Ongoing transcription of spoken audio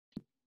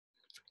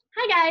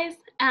Hi guys,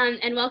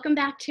 and welcome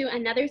back to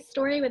another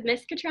story with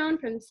Miss Catrone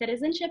from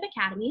Citizenship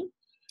Academy.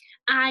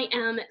 I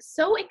am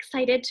so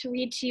excited to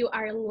read to you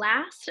our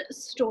last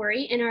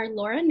story in our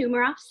Laura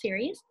Numeroff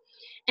series.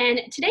 And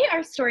today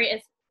our story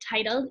is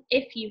titled,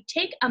 If You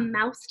Take a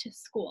Mouse to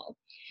School.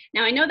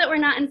 Now I know that we're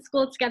not in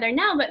school together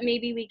now, but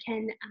maybe we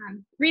can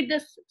read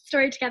this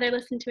story together,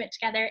 listen to it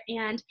together,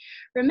 and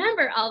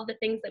remember all of the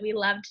things that we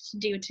loved to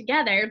do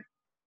together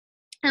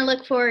and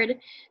look forward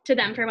to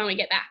them for when we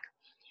get back.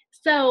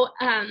 So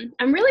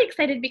I'm really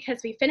excited because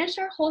we finished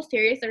our whole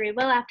series, or we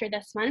will after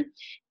this one,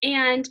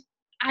 and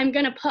I'm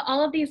going to put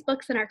all of these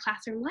books in our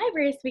classroom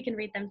library so we can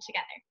read them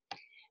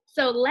together.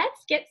 So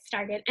let's get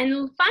started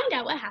and find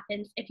out what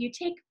happens if you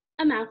take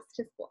a mouse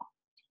to school.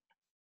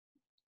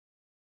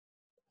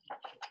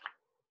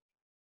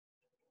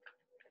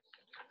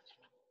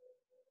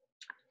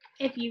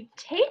 If you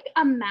take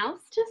a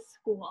mouse to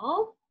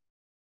school,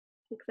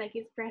 looks like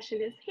he's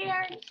brushing his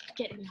hair,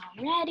 getting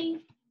all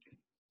ready.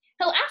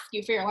 He'll ask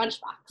you for your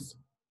lunchbox.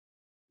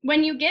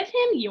 When you give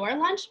him your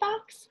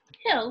lunchbox,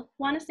 he'll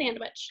want a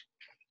sandwich.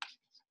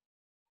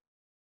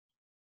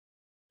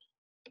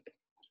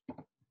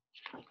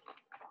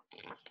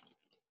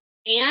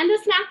 And a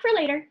snack for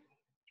later.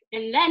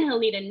 And then he'll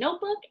need a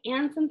notebook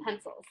and some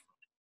pencils.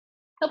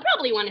 He'll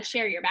probably want to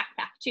share your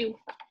backpack too.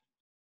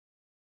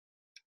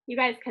 You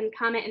guys can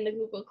comment in the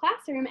Google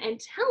Classroom and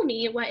tell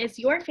me what is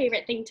your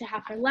favorite thing to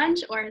have for lunch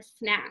or a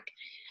snack.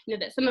 I know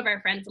that some of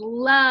our friends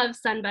love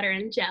sun butter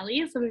and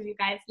jelly. Some of you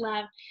guys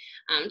love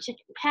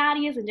chicken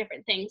patties and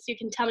different things. So you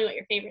can tell me what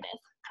your favorite is.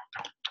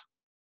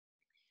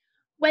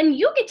 When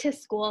you get to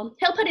school,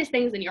 he'll put his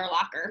things in your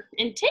locker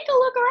and take a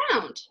look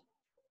around.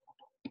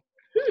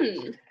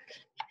 Do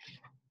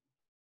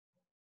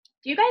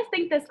you guys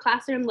think this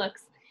classroom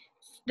looks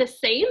the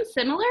same,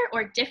 similar,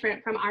 or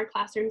different from our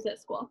classrooms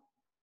at school?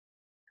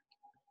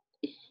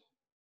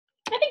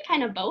 I think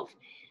kind of both.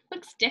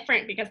 Looks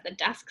different because the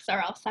desks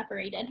are all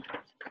separated.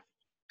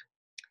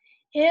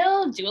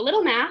 He'll do a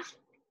little math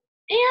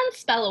and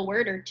spell a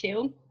word or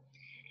two.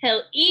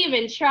 He'll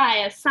even try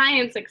a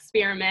science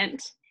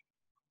experiment.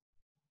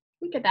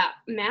 Look at that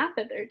math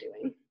that they're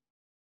doing.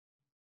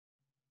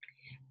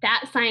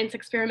 That science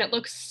experiment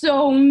looks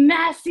so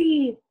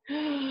messy.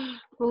 Oh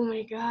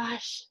my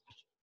gosh.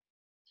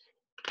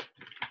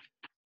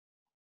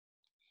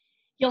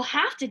 You'll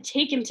have to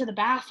take him to the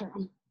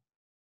bathroom.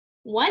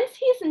 Once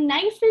he's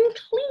nice and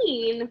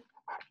clean,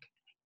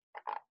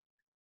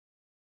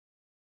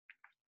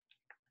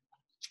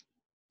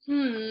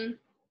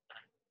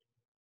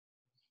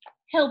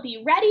 he'll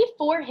be ready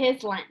for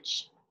his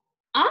lunch.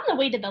 On the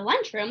way to the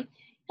lunchroom,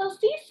 he'll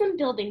see some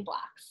building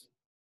blocks.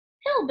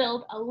 He'll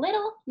build a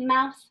little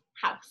mouse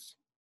house.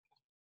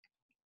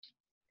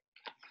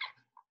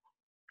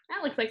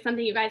 That looks like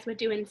something you guys would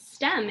do in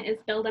STEM, is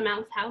build a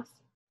mouse house.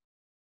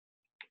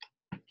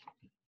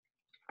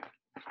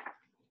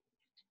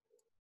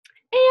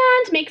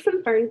 And make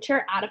some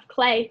furniture out of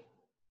clay.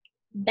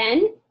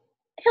 Then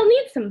he'll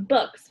need some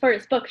books for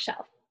his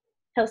bookshelf.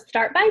 He'll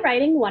start by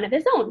writing one of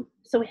his own,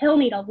 so he'll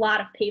need a lot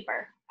of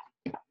paper.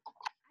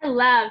 I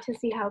love to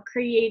see how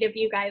creative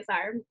you guys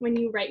are when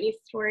you write me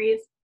stories.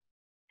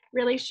 It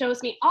really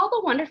shows me all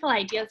the wonderful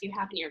ideas you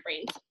have in your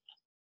brains.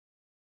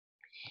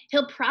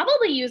 He'll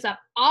probably use up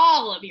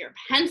all of your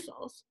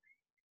pencils,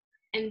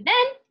 and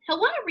then he'll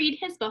want to read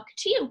his book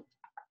to you.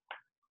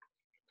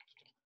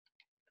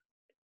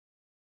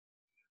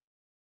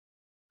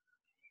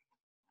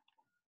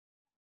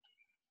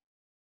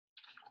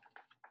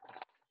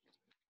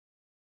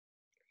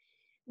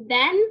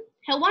 Then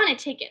he'll want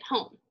to take it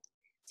home.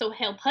 So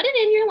he'll put it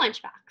in your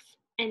lunchbox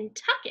and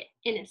tuck it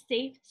in a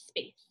safe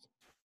space.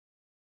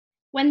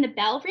 When the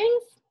bell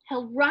rings,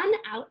 he'll run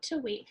out to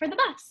wait for the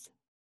bus.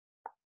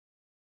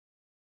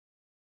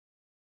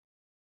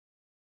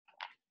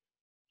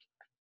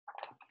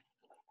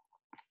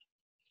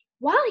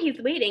 While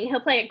he's waiting, he'll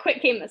play a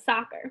quick game of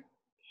soccer.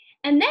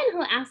 And then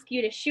he'll ask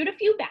you to shoot a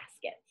few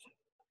baskets.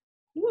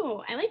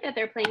 Ooh, I like that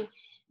they're playing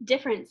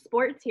different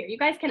sports here. You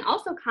guys can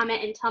also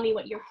comment and tell me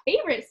what your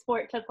favorite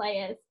sport to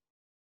play is.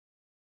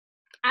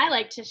 I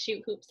like to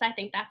shoot hoops. I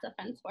think that's a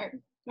fun sport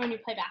when you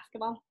play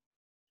basketball.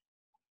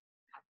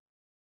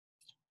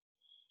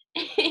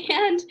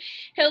 And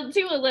he'll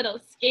do a little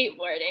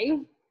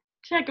skateboarding.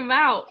 Check him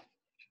out.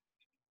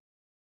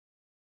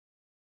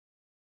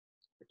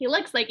 He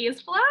looks like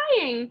he's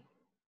flying.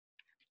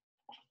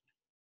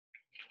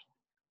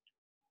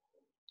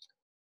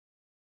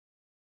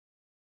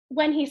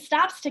 When he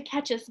stops to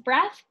catch his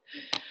breath,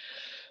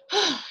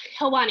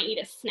 he'll want to eat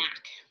a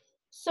snack.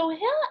 So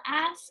he'll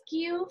ask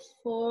you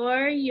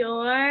for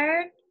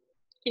your,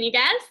 can you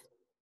guess?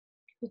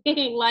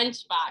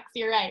 Lunchbox,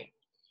 you're right.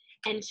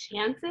 And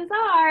chances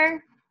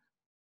are,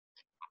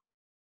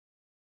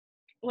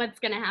 what's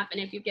going to happen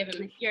if you give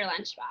him your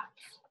lunchbox?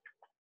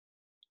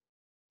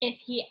 If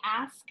he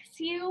asks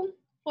you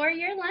for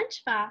your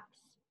lunchbox,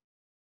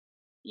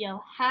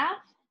 you'll have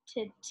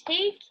to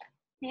take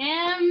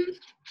him.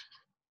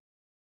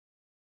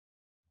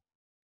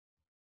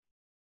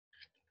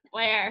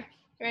 Where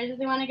does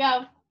he want to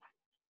go?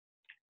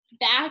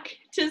 back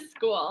to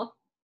school.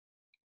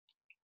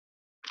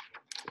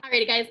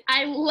 Alrighty guys,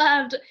 I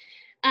loved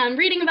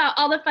reading about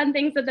all the fun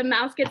things that the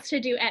mouse gets to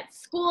do at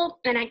school,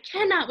 and I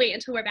cannot wait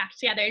until we're back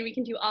together and we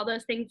can do all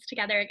those things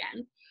together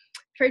again.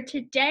 For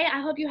today,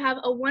 I hope you have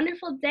a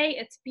wonderful day.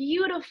 It's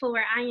beautiful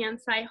where I am,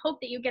 so I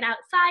hope that you get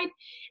outside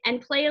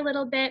and play a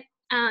little bit.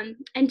 And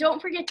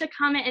don't forget to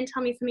comment and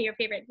tell me some of your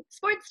favorite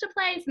sports to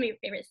play, some of your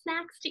favorite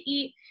snacks to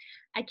eat.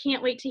 I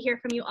can't wait to hear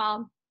from you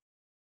all.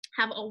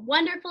 Have a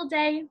wonderful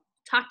day.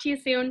 Talk to you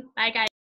soon. Bye, guys.